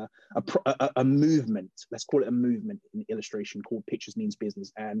 It's a movement. Let's call it a movement in illustration called Pictures Means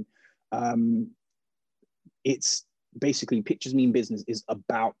Business. And it's basically, Pictures Mean Business is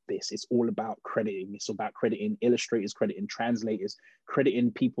about this. It's all about crediting. It's about crediting illustrators, crediting translators,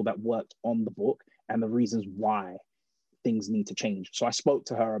 crediting people that worked on the book and the reasons why things need to change. So I spoke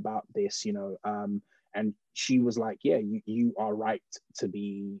to her about this, you know, and she was like, yeah, you are right to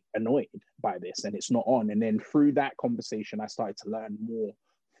be annoyed by this, and it's not on. And then through that conversation, I started to learn more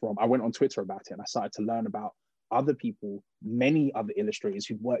I went on Twitter about it, and I started to learn about other people, many other illustrators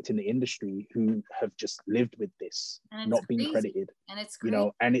who've worked in the industry who have just lived with this, not being credited. And it's crazy. You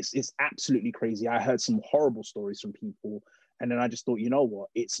know, and it's absolutely crazy. I heard some horrible stories from people, and then I just thought, you know what,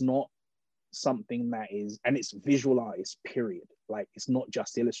 it's not something that is, and it's visual artists, period. Like, it's not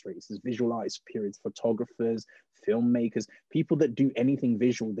just illustrators, it's visual artists, period. Photographers, filmmakers, people that do anything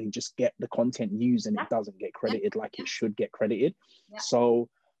visual, they just get the content used and it doesn't get credited like it should get credited. So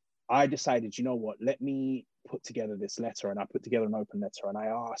I decided, you know what, let me put together this letter, and I put together an open letter, and I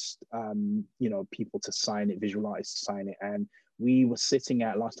asked, you know, people to sign it, visual artists to sign it. And we were sitting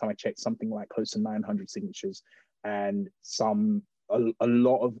at, last time I checked, something like close to 900 signatures, and a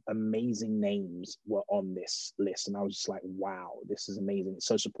lot of amazing names were on this list. And I was just like, wow, this is amazing. It's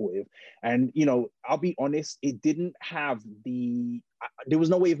so supportive. And, you know, I'll be honest, it didn't have there was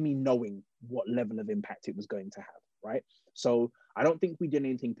no way of me knowing what level of impact it was going to have, right? So I don't think we did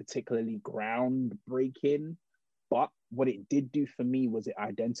anything particularly groundbreaking, but what it did do for me was it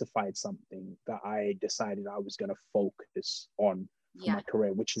identified something that I decided I was going to focus on for my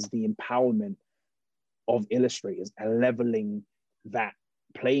career, which is the empowerment of illustrators and leveling that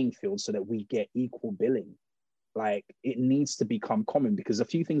playing field so that we get equal billing. Like, it needs to become common, because a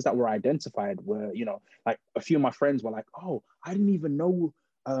few things that were identified were, you know, like a few of my friends were like, oh, I didn't even know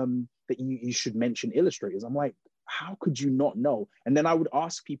that you should mention illustrators. I'm like, how could you not know? And then I would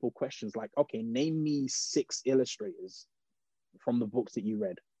ask people questions like, okay, name me 6 illustrators from the books that you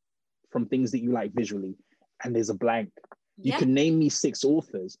read, from things that you like visually, and there's a blank. You can name me 6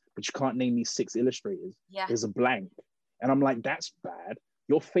 authors, but you can't name me 6 illustrators. There's a blank. And I'm like, that's bad.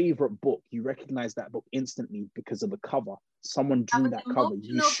 Your favorite book, you recognize that book instantly because of the cover. Someone drew that cover.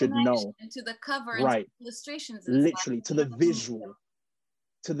 You should know. To the cover, right? And illustrations, and literally stuff. To the visual,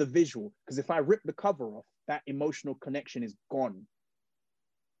 to the visual. Because if I rip the cover off, that emotional connection is gone.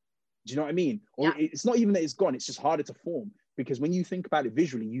 Do you know what I mean? Or it's not even that it's gone. It's just harder to form, because when you think about it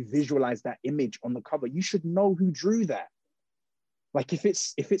visually, you visualize that image on the cover. You should know who drew that. Like, if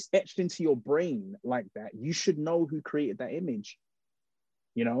it's etched into your brain like that, you should know who created that image.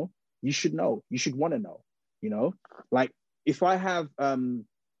 You know, you should know. You should want to know. You know, like, if I have a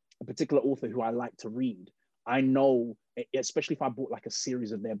particular author who I like to read, I know, especially if I bought like a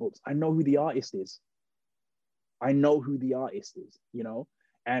series of their books, I know who the artist is. I know who the artist is. You know,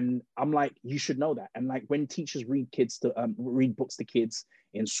 and I'm like, you should know that. And like, when teachers read books to kids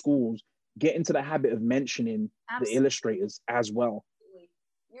in schools, get into the habit of mentioning the illustrators as well.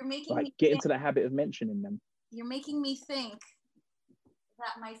 You're making me get into the habit of mentioning them. You're making me think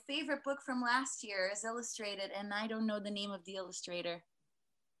that my favorite book from last year is illustrated, and I don't know the name of the illustrator.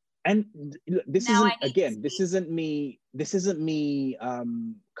 And this isn't me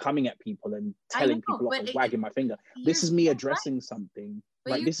coming at people and telling people off or wagging my finger. This is me addressing something.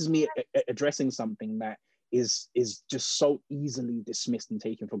 Like, this is me addressing something that is just so easily dismissed and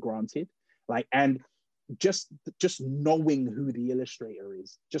taken for granted. Like, and just knowing who the illustrator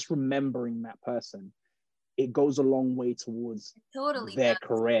is, just remembering that person, it goes a long way towards their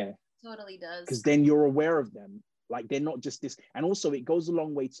career. Totally does. Because then you're aware of them. Like, they're not just this. And also, it goes a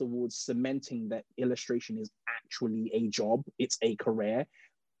long way towards cementing that illustration is actually a job. It's a career.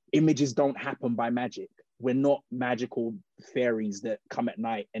 Images don't happen by magic. We're not magical fairies that come at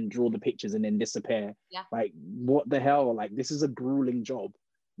night and draw the pictures and then disappear. Like, what the hell? Like, this is a grueling job,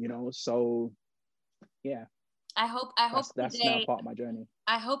 you know? So, yeah. I hope that's today, now part of my journey.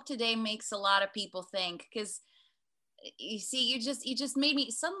 I hope today makes a lot of people think, because you see, you just made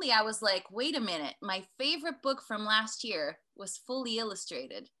me, suddenly I was like, wait a minute, my favorite book from last year was fully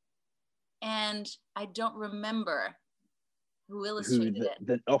illustrated, and I don't remember who illustrated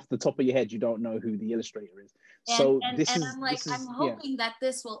it. Off the top of your head, you don't know who the illustrator is. I'm hoping that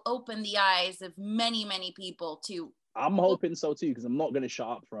this will open the eyes of many, many people to. I'm hoping so too, because I'm not going to shut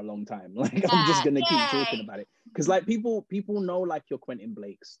up for a long time. Like, I'm just going to keep talking about it. Because like, people know, like, your Quentin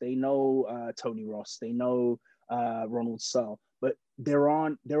Blakes, they know Tony Ross, they know Ronald Searle, but there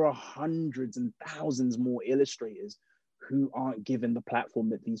are hundreds and thousands more illustrators who aren't given the platform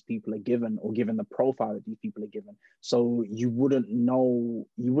that these people are given, or given the profile that these people are given. So you wouldn't know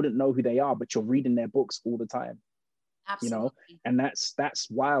who they are, but you're reading their books all the time. Absolutely. You know, and that's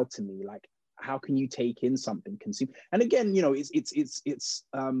wild to me. Like, how can you take in something, consume? And again, you know, it's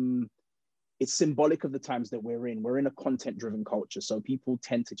symbolic of the times that we're in. We're in a content-driven culture, so people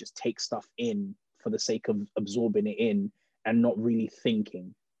tend to just take stuff in for the sake of absorbing it in and not really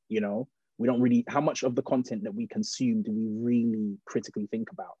thinking. You know, we don't really, how much of the content that we consume do we really critically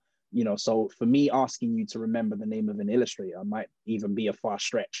think about? You know, so for me, asking you to remember the name of an illustrator might even be a far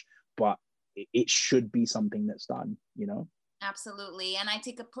stretch, but it should be something that's done, you know? Absolutely. And I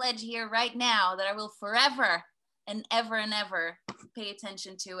take a pledge here right now that I will forever and ever pay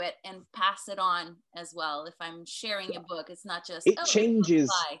attention to it and pass it on as well. If I'm sharing a book, it's not just, it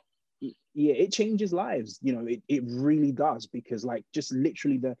changes. Yeah, it changes lives. You know, it really does, because like just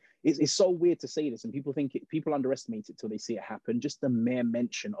literally it's so weird to say this, and people underestimate it till they see it happen. Just the mere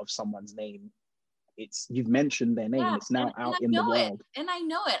mention of someone's name, you've mentioned their name. It's now out in the world. And I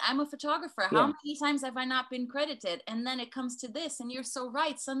know it. I'm a photographer. Yeah. How many times have I not been credited? And then it comes to this, and you're so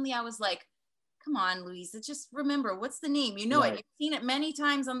right. Suddenly I was like, come on, Louisa, just remember, what's the name? You know it. You've seen it many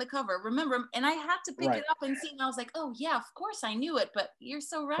times on the cover. Remember, and I had to pick it up and see, and I was like, oh yeah, of course I knew it, but you're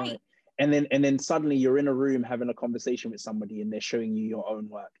so right. And then suddenly you're in a room having a conversation with somebody, and they're showing you your own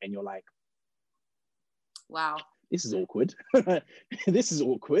work, and you're like, wow, this is awkward. This is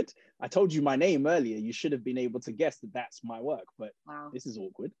awkward. I told you my name earlier. You should have been able to guess that that's my work, but this is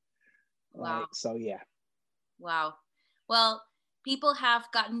awkward. Wow. So yeah. Wow. Well, people have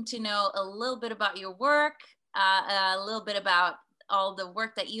gotten to know a little bit about your work, a little bit about all the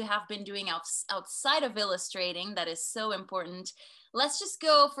work that you have been doing outside of illustrating. That is so important. Let's just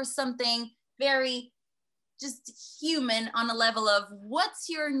go for something very just human on a level of what's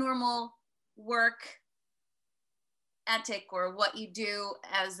your normal work ethic, or what you do,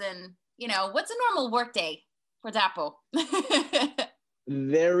 as in, you know, what's a normal work day for Dapo?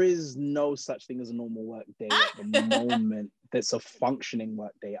 There is no such thing as a normal work day at the moment. That's a functioning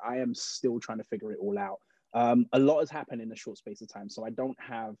work day. I am still trying to figure it all out. A lot has happened in a short space of time, so I don't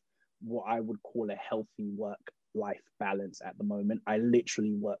have what I would call a healthy work-life balance at the moment. I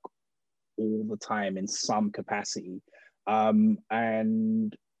literally work all the time in some capacity. And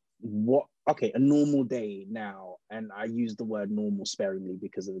a normal day now, and I use the word normal sparingly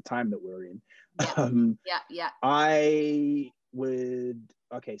because of the time that we're in.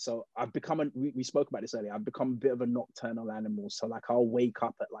 So I've become we spoke about this earlier. I've become a bit of a nocturnal animal. So like I'll wake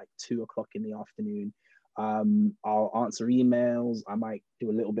up at like 2 o'clock in the afternoon. I'll answer emails. I might do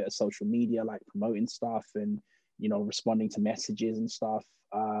a little bit of social media, like promoting stuff and, you know, responding to messages and stuff.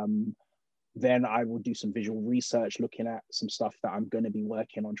 Then I will do some visual research, looking at some stuff that I'm going to be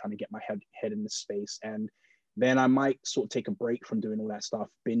working on, trying to get my head in the space. And then I might sort of take a break from doing all that stuff,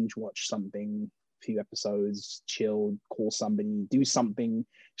 binge watch something, few episodes, chill, call somebody, do something,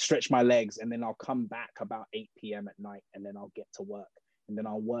 stretch my legs, and then I'll come back about 8 p.m. at night, and then I'll get to work. And then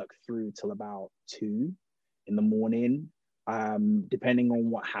I'll work through till about 2 in the morning. Depending on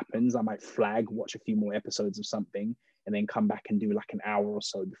what happens, I might watch a few more episodes of something, and then come back and do like an hour or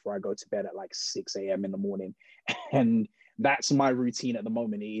so before I go to bed at like 6 a.m. in the morning. And that's my routine at the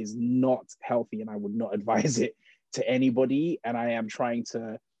moment. It is not healthy, and I would not advise it to anybody. And I am trying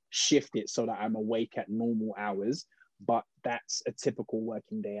to shift it so that I'm awake at normal hours, but that's a typical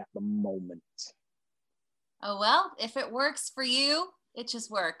working day at the moment. Oh, well, if it works for you, it just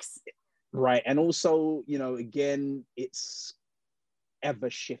works. Right. And also, you know, again, it's ever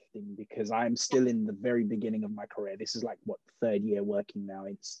shifting because I'm still in the very beginning of my career. This is like what, 3rd year working now.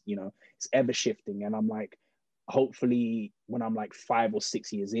 It's, you know, it's ever shifting. And I'm like, hopefully when I'm like 5 or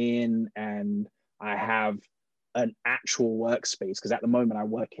 6 years in and I have an actual workspace, because at the moment I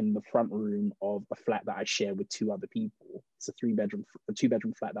work in the front room of a flat that I share with 2 other people. It's a 2-bedroom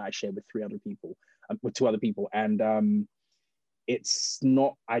flat that I share with 2 other people. And it's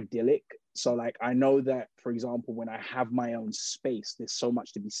not idyllic. So like, I know that, for example, when I have my own space, there's so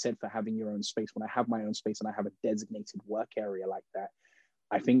much to be said for having your own space. When I have my own space and I have a designated work area like that,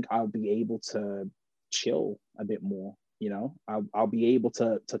 I think I'll be able to chill a bit more, you know? I'll be able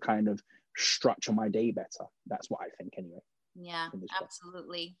to kind of structure my day better. That's what I think anyway. Yeah,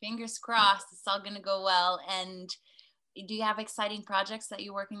 absolutely. Fingers crossed. It's all going to go well. And do you have exciting projects that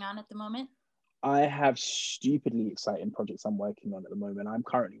you're working on at the moment? I have stupidly exciting projects I'm working on at the moment. I'm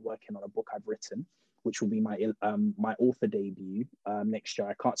currently working on a book I've written, which will be my author debut next year.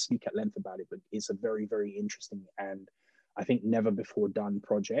 I can't speak at length about it, but it's a very, very interesting and I think never before done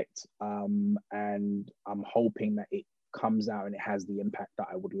project. And I'm hoping that it comes out and it has the impact that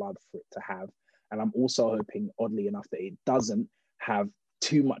I would love for it to have. And I'm also hoping, oddly enough, that it doesn't have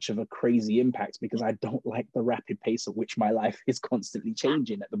too much of a crazy impact, because I don't like the rapid pace at which my life is constantly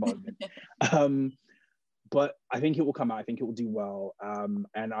changing at the moment. But I think it will come out. I think it will do well.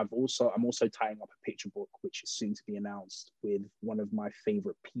 And I'm also tying up a picture book, which is soon to be announced, with one of my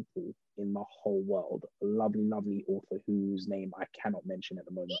favorite people in the whole world, a lovely, lovely author whose name I cannot mention at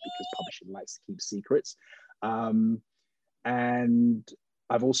the moment because publishing likes to keep secrets. And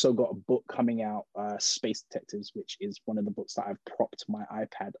I've also got a book coming out, Space Detectives, which is one of the books that I've propped my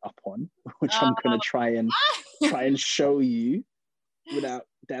iPad up on, which I'm going to try and show you without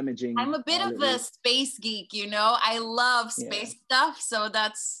damaging. I'm a bit of a space geek, you know. I love space stuff, so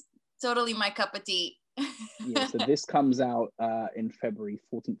that's totally my cup of tea. Yeah, so this comes out in February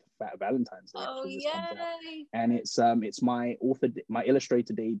 14th, Valentine's Day. Oh, Actually, this comes out, yay. and it's my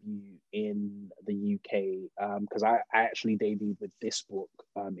illustrator debut in the UK, because I actually debuted with this book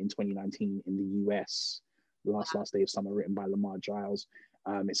in 2019 in the US, The Last Day of Summer, written by Lamar Giles.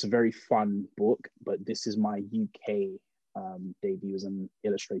 It's a very fun book, but this is my UK debut as an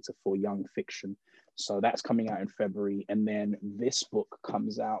illustrator for young fiction. So that's coming out in February, and then this book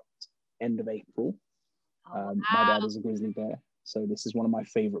comes out end of April. Wow. My Dad is a Grizzly Bear. So this is one of my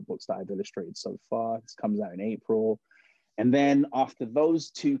favorite books that I've illustrated so far. This comes out in April. And then after those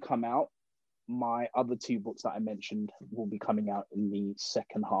two come out, my other two books that I mentioned will be coming out in the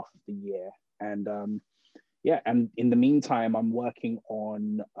second half of the year. And and in the meantime, I'm working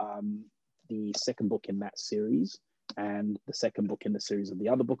on the second book in that series and the second book in the series of the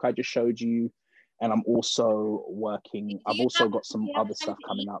other book I just showed you. And I'm also working, I've also got some other stuff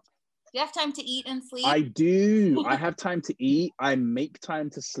coming up. Do you have time to eat and sleep? I do. I have time to eat. I make time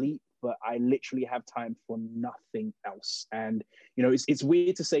to sleep, but I literally have time for nothing else. And, you know, it's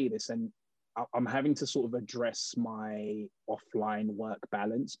weird to say this, and I'm having to sort of address my offline work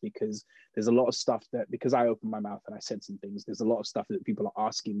balance, because there's a lot of stuff that, because I opened my mouth and I said some things, there's a lot of stuff that people are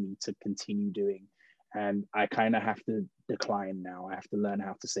asking me to continue doing. And I kind of have to decline now. I have to learn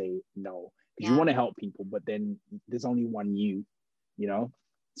how to say no, because you want to help people, but then there's only one you know?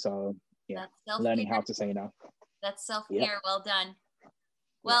 So yeah, learning how to say no. That's self-care. Yep. Well done.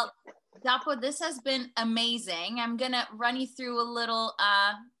 Well, Dapo, this has been amazing. I'm gonna run you through a little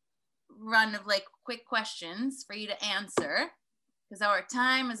run of like quick questions for you to answer, because our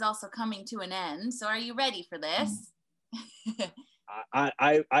time is also coming to an end. So are you ready for this?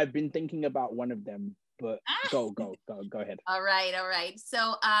 I've been thinking about one of them, but go ahead. All right.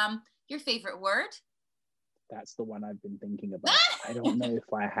 So your favorite word? That's the one I've been thinking about. I don't know if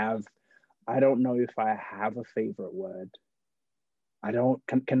I have a favorite word.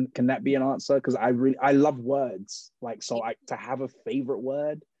 Can that be an answer? Because I love words. Like, so to have a favorite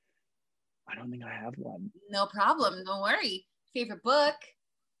word, I don't think I have one. No problem. Don't worry. Favorite book?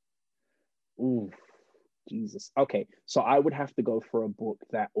 Ooh, Jesus. Okay, so I would have to go for a book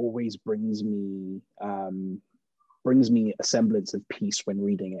that always brings me a semblance of peace when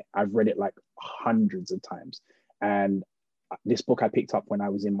reading it. I've read it like hundreds of times, and this book I picked up when I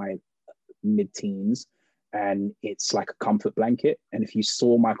was in my mid-teens, and it's like a comfort blanket. And if you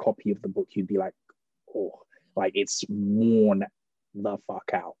saw my copy of the book, you'd be like, oh, like it's worn the fuck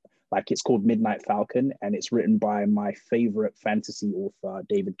out. Like, it's called Midnight Falcon, and it's written by my favorite fantasy author,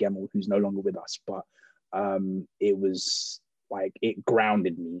 David Gemmell, who's no longer with us. But it was like, it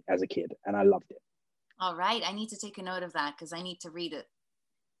grounded me as a kid, and I loved it. All right, I need to take a note of that, because I need to read it.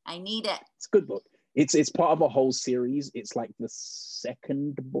 I need it. It's a good book. It's part of a whole series. It's like the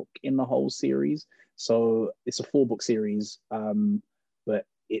second book in the whole series. So it's a 4-book series, but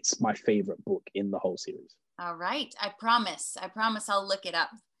it's my favorite book in the whole series. All right, I promise I'll look it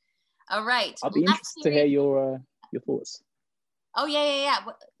up. All right. I'll be interested to hear your thoughts. Oh, yeah.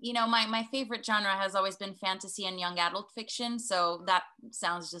 You know, my favorite genre has always been fantasy and young adult fiction. So that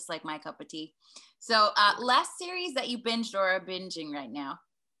sounds just like my cup of tea. So last series that you binged or are binging right now?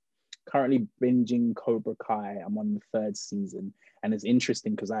 Currently binging Cobra Kai. I'm on the 3rd season. And it's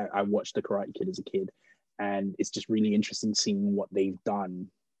interesting because I watched The Karate Kid as a kid. And it's just really interesting seeing what they've done,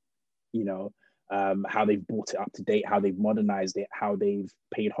 you know, how they've brought it up to date, how they've modernized it, how they've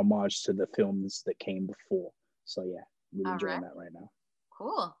paid homage to the films that came before. So yeah, really enjoying that right now.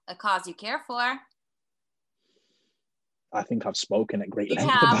 Cool. A cause you care for. I think I've spoken at great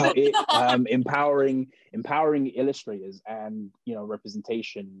length about it. Empowering illustrators and, you know,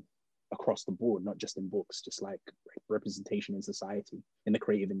 representation across the board, not just in books, just like representation in society, in the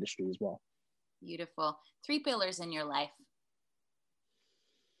creative industry as well. Beautiful. 3 pillars in your life.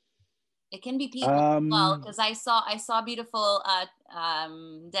 It can be people as well, because I saw beautiful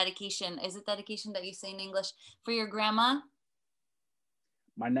dedication. Is it dedication that you say in English for your grandma?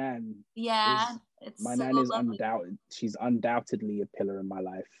 My nan. Yeah, my nan is undoubted. She's undoubtedly a pillar in my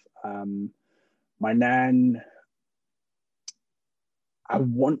life. My nan. I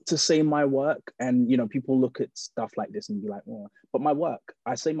want to say my work, and you know, people look at stuff like this and be like, "Oh," but my work.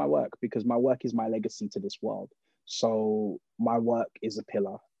 I say my work because my work is my legacy to this world. So my work is a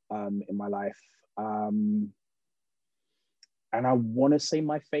pillar in my life, and I want to say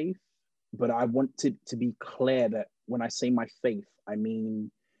my faith, but I want to be clear that when I say my faith, I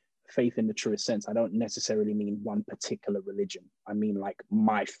mean faith in the truest sense. I don't necessarily mean one particular religion. I mean like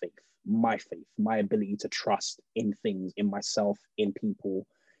my faith, my ability to trust in things, in myself, in people,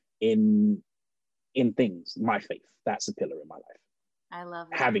 in things. My faith. That's a pillar in my life. I love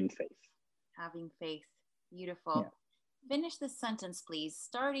that. Having faith. Having faith. Beautiful. Yeah. Finish this sentence, please.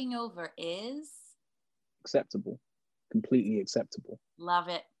 Starting over is? Acceptable. Completely acceptable. Love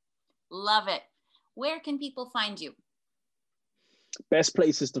it. Love it. Where can people find you? Best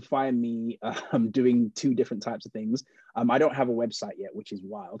places to find me. I'm doing 2 different types of things. I don't have a website yet, which is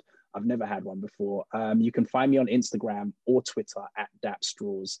wild. I've never had one before. You can find me on Instagram or Twitter at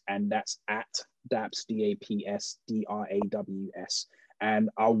Dapstraws, and that's at Daps, DAPSDRAWS. And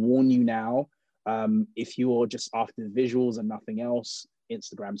I'll warn you now, if you're just after visuals and nothing else,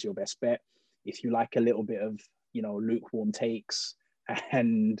 Instagram's your best bet. If you like a little bit of, lukewarm takes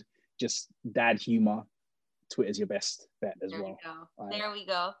and just dad humor, Twitter's your best bet as well. There we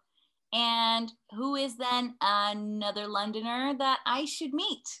go. And who is then another Londoner that I should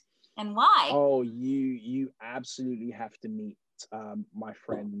meet, and why? Oh, you absolutely have to meet my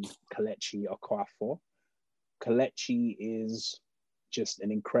friend Kelechi Okorafor. Kelechi is just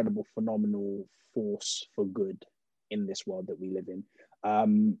an incredible, phenomenal force for good in this world that we live in.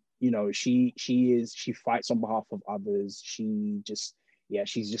 She fights on behalf of others. She's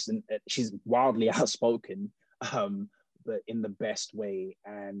wildly outspoken, but in the best way.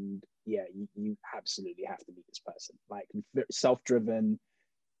 And yeah, you absolutely have to meet this person. Like, self-driven,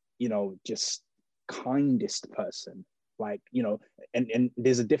 just kindest person. Like, and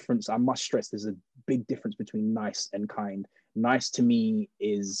there's a difference. I must stress, there's a big difference between nice and kind. Nice to me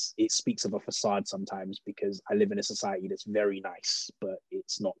it speaks of a facade sometimes, because I live in a society that's very nice, but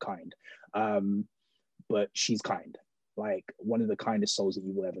it's not kind. But she's kind, like one of the kindest souls that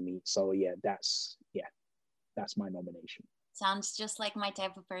you will ever meet. So yeah, that's my nomination. Sounds just like my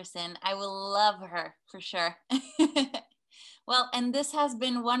type of person. I will love her for sure. Well, and this has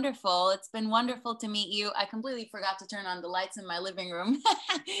been wonderful. It's been wonderful to meet you. I completely forgot to turn on the lights in my living room.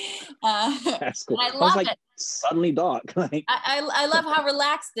 That's cool. I love it. Suddenly dark. I love how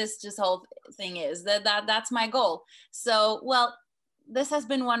relaxed this whole thing is. That's my goal. So, well, this has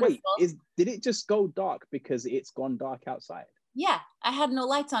been wonderful. Wait, did it just go dark because it's gone dark outside? Yeah, I had no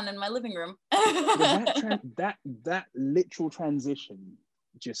lights on in my living room. that literal transition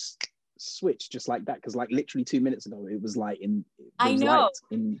just switched just like that, because like literally 2 minutes ago it was light in. I know.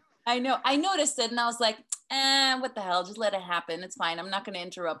 I noticed it and I was like, what the hell? Just let it happen. It's fine. I'm not going to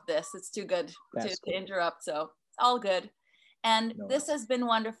interrupt this. It's too good to interrupt. So it's all good. And this has been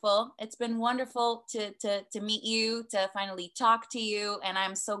wonderful. It's been wonderful to meet you, to finally talk to you. And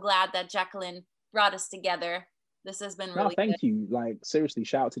I'm so glad that Jacqueline brought us together. This has been really thank you. Like, seriously,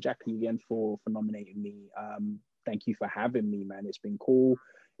 shout out to Jacqueline again for nominating me. Thank you for having me, man. It's been cool.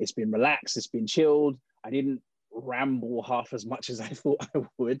 It's been relaxed. It's been chilled. I didn't ramble half as much as I thought I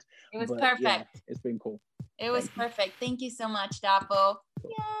would. It was perfect. Yeah, it's been cool. It was perfect. Thank you so much, Dapo. Cool.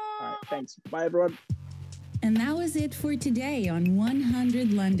 Yeah. All right, thanks. Bye, everyone. And that was it for today on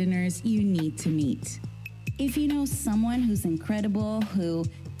 100 Londoners You Need to Meet. If you know someone who's incredible, who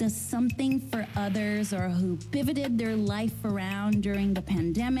does something for others, or who pivoted their life around during the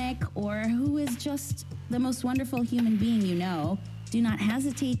pandemic, or who is just the most wonderful human being you know, do not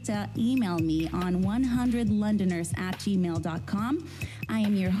hesitate to email me on 100londoners@gmail.com. I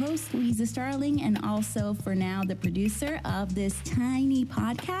am your host, Louisa Starling, and also for now the producer of this tiny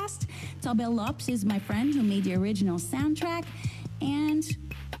podcast. Tabel Lopes is my friend who made the original soundtrack, and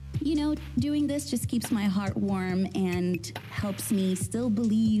doing this just keeps my heart warm and helps me still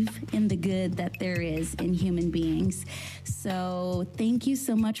believe in the good that there is in human beings. So thank you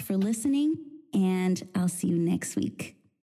so much for listening, and I'll see you next week.